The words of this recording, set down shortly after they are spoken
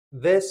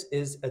This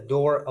is a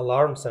door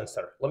alarm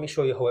sensor. Let me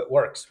show you how it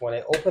works. When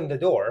I open the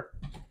door,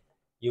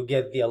 you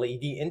get the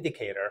LED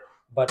indicator,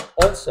 but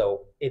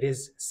also it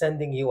is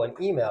sending you an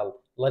email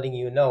letting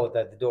you know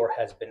that the door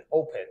has been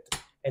opened.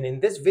 And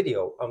in this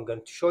video, I'm going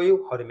to show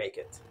you how to make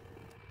it.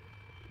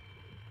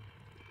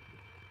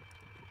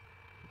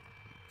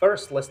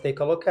 First, let's take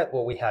a look at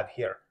what we have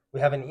here. We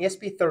have an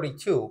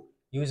ESP32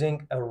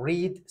 using a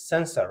reed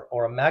sensor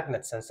or a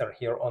magnet sensor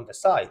here on the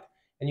side.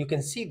 And you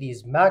can see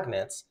these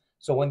magnets.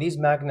 So when these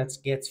magnets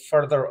get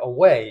further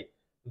away,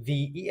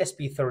 the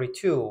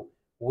ESP32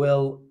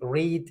 will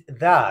read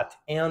that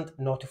and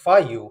notify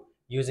you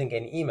using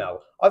an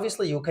email.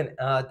 Obviously, you can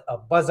add a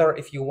buzzer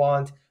if you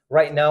want.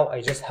 Right now,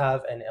 I just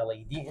have an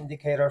LED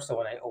indicator. So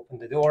when I open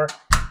the door,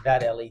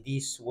 that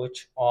LED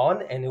switch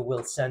on and it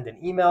will send an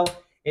email.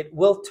 It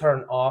will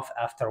turn off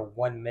after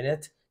 1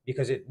 minute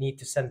because it needs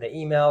to send the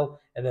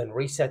email and then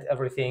reset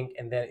everything,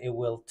 and then it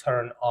will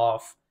turn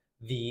off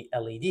the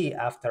LED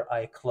after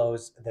I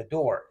close the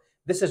door.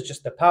 This is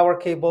just the power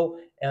cable,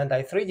 and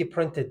I 3D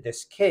printed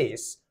this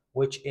case,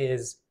 which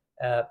is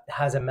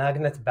has a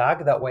magnet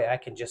bag. That way I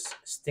can just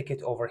stick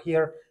it over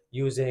here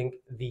using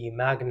the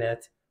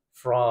magnet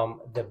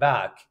from the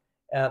back.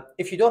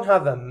 If you don't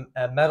have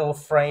a metal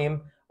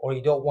frame, or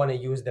you don't want to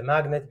use the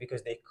magnet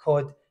because they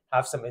could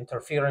have some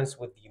interference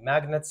with the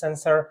magnet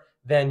sensor,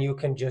 then you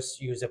can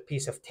just use a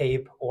piece of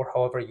tape or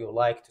however you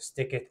like to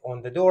stick it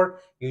on the door.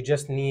 You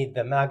just need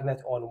the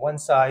magnet on one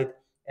side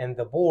and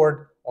the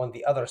board on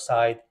the other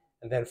side,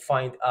 and then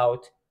find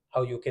out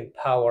how you can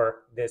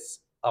power this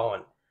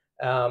on.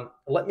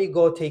 Let me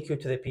go take you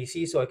to the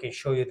PC so I can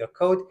show you the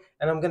code,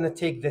 and I'm going to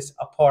take this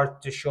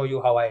apart to show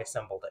you how I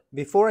assembled it.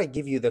 Before I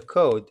give you the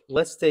code,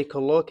 let's take a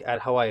look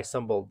at how I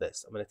assembled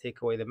this. I'm going to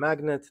take away the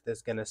magnet.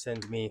 That's going to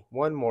send me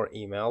one more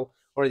email.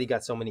 Already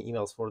got so many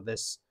emails for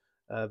this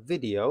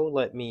video.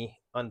 Let me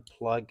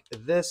unplug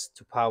this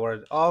to power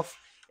it off.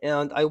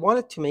 And I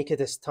wanted to make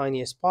it as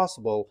tiny as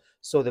possible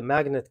so the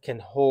magnet can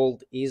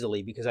hold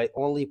easily, because I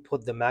only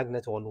put the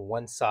magnet on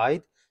one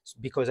side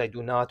because I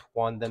do not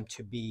want them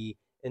to be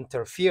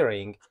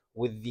interfering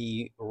with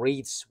the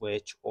reed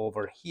switch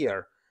over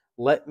here.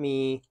 Let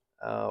me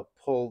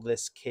pull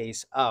this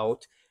case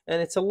out,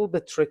 and it's a little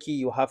bit tricky.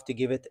 You have to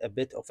give it a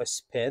bit of a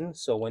spin.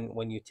 So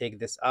when you take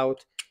this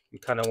out, you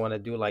kind of want to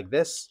do like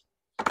this,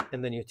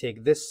 and then you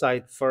take this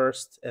side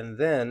first, and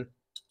then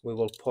we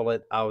will pull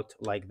it out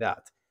like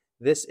that.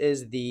 This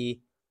is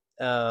the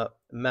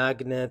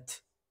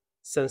magnet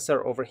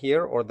sensor over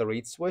here, or the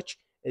reed switch.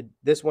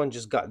 This one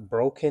just got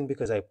broken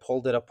because I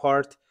pulled it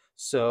apart.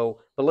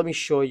 So, but let me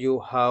show you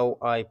how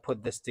I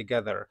put this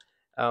together.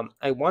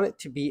 I want it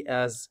to be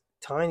as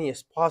tiny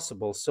as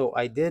possible. So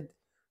I did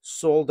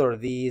solder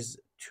these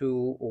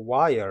two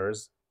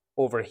wires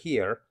over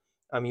here.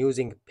 I'm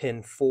using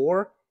pin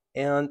 4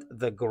 and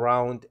the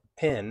ground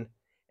pin.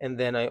 And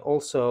then I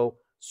also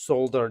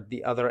soldered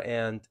the other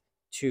end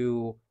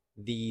to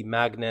the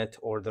magnet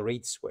or the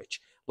reed switch.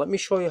 Let me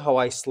show you how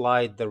I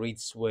slide the reed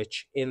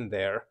switch in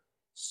there.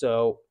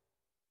 So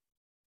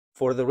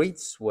for the reed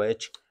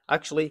switch,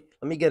 actually,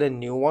 let me get a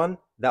new one.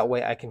 That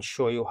way I can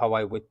show you how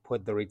I would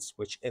put the reed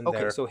switch in there.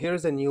 Okay, so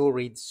here's a new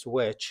reed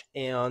switch,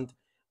 and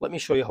let me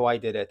show you how I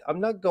did it.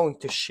 I'm not going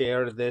to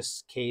share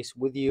this case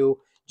with you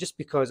just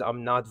because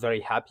I'm not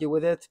very happy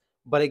with it.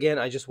 But again,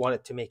 I just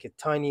wanted to make it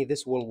tiny.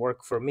 This will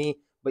work for me,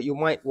 but you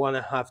might want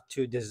to have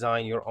to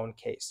design your own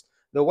case.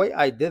 The way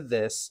I did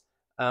this,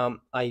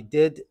 I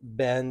did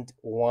bend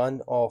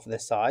one of the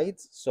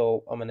sides.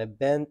 So I'm going to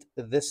bend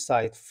this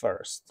side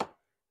first.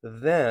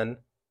 Then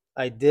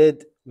I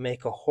did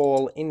make a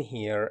hole in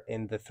here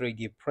in the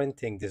 3D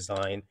printing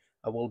design.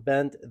 I will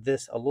bend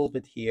this a little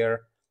bit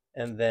here,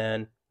 and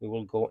then we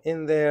will go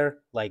in there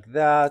like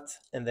that,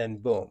 and then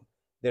boom,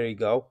 there you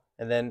go.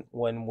 And then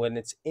when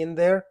it's in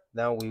there,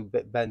 now we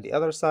bend the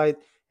other side,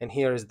 and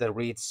here is the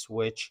reed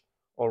switch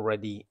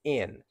already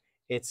in.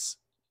 It's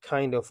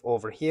kind of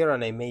over here,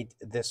 and I made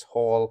this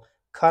hole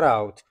cut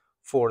out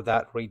for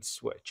that reed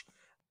switch.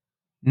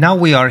 Now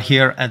we are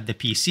here at the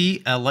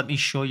PC. Let me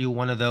show you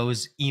one of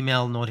those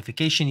email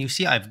notification. You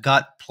see, I've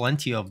got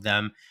plenty of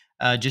them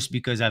just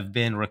because I've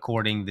been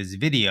recording this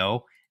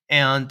video.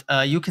 And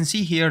you can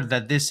see here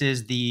that this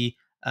is the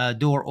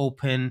door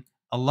open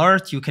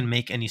alert. You can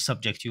make any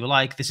subject you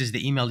like. This is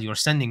the email you're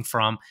sending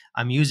from.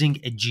 I'm using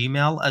a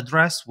Gmail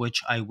address,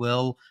 which I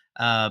will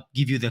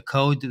give you the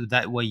code.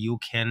 That way you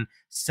can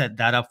set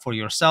that up for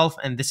yourself.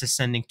 And this is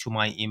sending to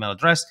my email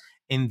address.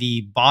 In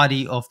the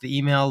body of the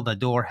email, the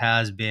door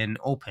has been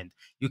opened.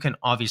 You can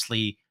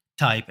obviously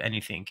type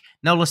anything.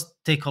 Now let's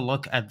take a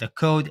look at the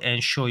code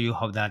and show you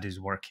how that is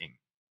working.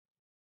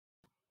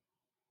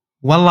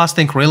 One last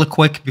thing really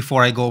quick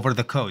before I go over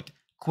the code.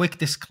 Quick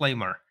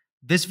disclaimer.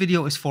 This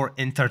video is for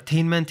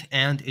entertainment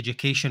and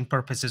education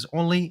purposes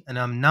only, and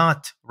I'm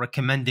not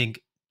recommending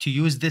to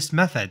use this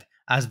method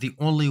as the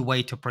only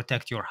way to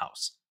protect your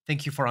house.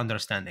 Thank you for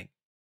understanding.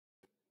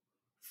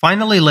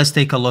 Finally, let's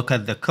take a look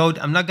at the code.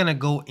 I'm not going to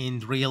go in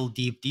real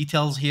deep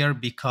details here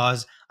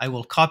because I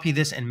will copy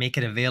this and make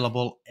it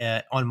available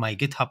on my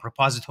GitHub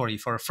repository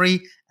for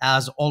free,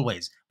 as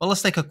always. But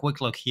let's take a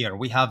quick look here.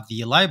 We have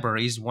the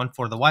libraries, one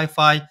for the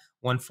Wi-Fi,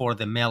 one for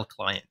the mail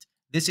client.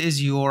 This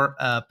is your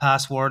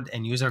password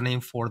and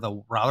username for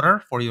the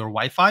router for your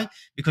Wi-Fi,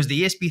 because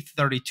the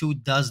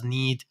ESP32 does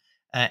need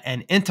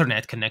an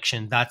internet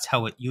connection. That's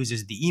how it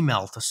uses the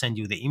email to send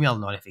you the email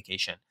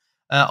notification.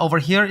 Over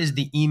here is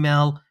the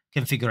email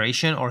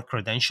configuration or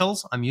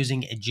credentials. I'm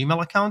using a Gmail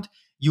account.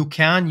 You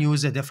can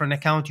use a different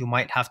account. You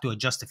might have to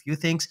adjust a few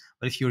things,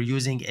 but if you're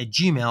using a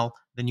Gmail,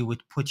 then you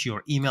would put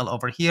your email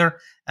over here.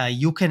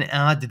 You can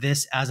add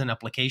this as an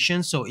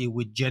application, so it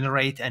would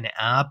generate an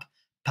app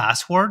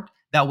password.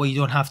 That way you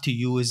don't have to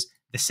use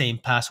the same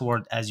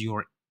password as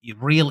your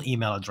real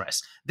email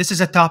address. This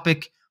is a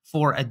topic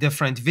for a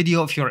different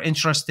video. If you're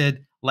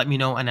interested, let me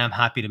know and I'm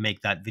happy to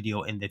make that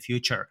video in the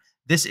future.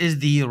 This is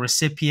the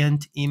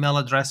recipient email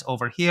address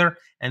over here,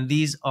 and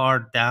these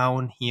are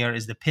down here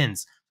is the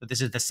pins. So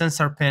this is the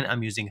sensor pin,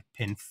 I'm using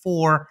pin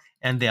 4,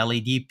 and the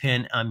LED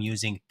pin, I'm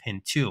using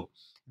pin 2.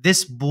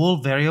 This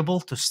bool variable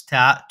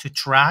to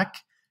track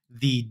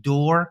the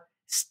door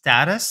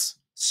status,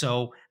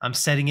 so I'm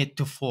setting it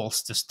to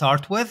false to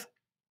start with,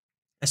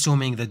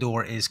 assuming the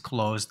door is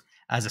closed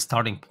as a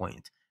starting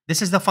point.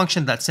 This is the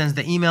function that sends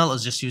the email,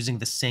 is just using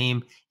the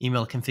same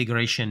email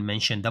configuration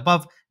mentioned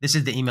above. This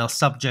is the email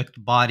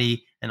subject,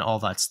 body, and all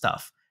that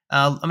stuff.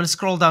 I'm going to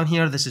scroll down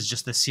here. This is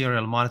just the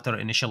serial monitor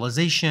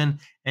initialization.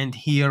 And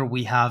here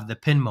we have the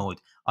pin mode.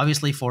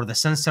 Obviously, for the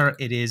sensor,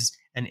 it is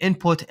an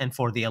input, and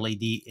for the LED,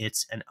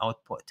 it's an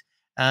output.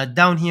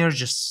 Down here,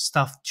 just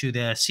stuff to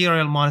the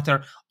serial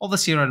monitor. All the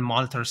serial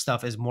monitor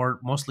stuff is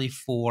mostly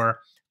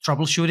for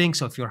troubleshooting.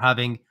 So if you're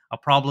having a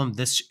problem,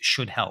 this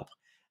should help.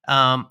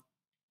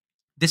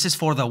 This is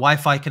for the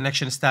Wi-Fi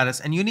connection status,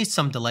 and you need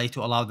some delay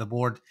to allow the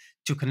board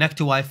to connect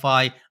to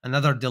Wi-Fi,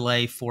 another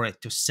delay for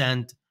it to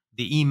send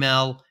the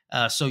email.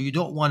 So you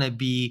don't want to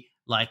be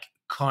like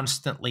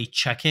constantly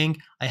checking.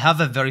 I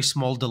have a very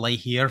small delay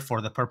here for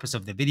the purpose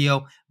of the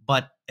video,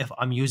 but if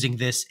I'm using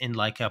this in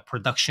like a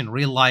production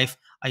real life,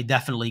 I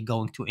definitely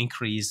going to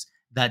increase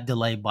that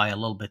delay by a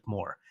little bit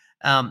more.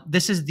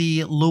 This is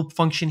the loop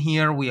function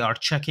here. We are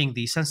checking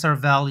the sensor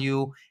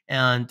value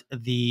and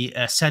the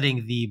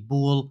setting the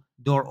bool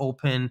door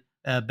open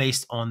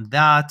based on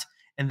that.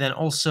 And then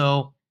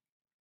also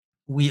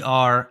we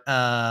are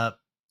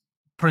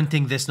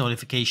printing this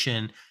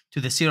notification to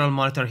the serial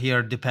monitor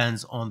here,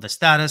 depends on the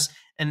status.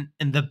 And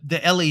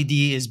the LED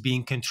is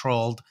being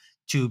controlled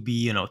to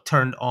be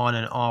turned on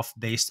and off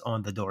based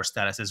on the door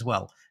status as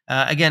well.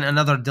 Again,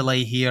 another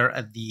delay here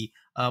at the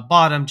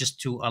bottom just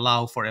to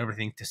allow for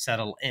everything to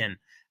settle in.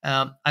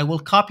 I will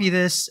copy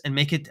this and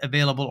make it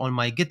available on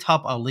my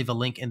GitHub. I'll leave a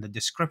link in the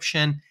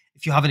description.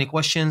 If you have any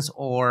questions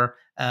or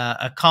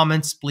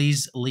comments,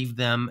 please leave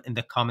them in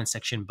the comment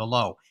section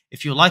below.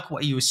 If you like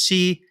what you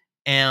see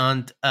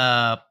and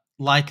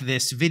like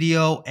this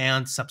video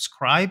and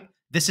subscribe,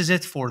 this is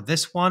it for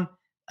this one,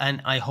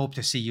 and I hope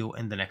to see you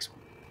in the next one.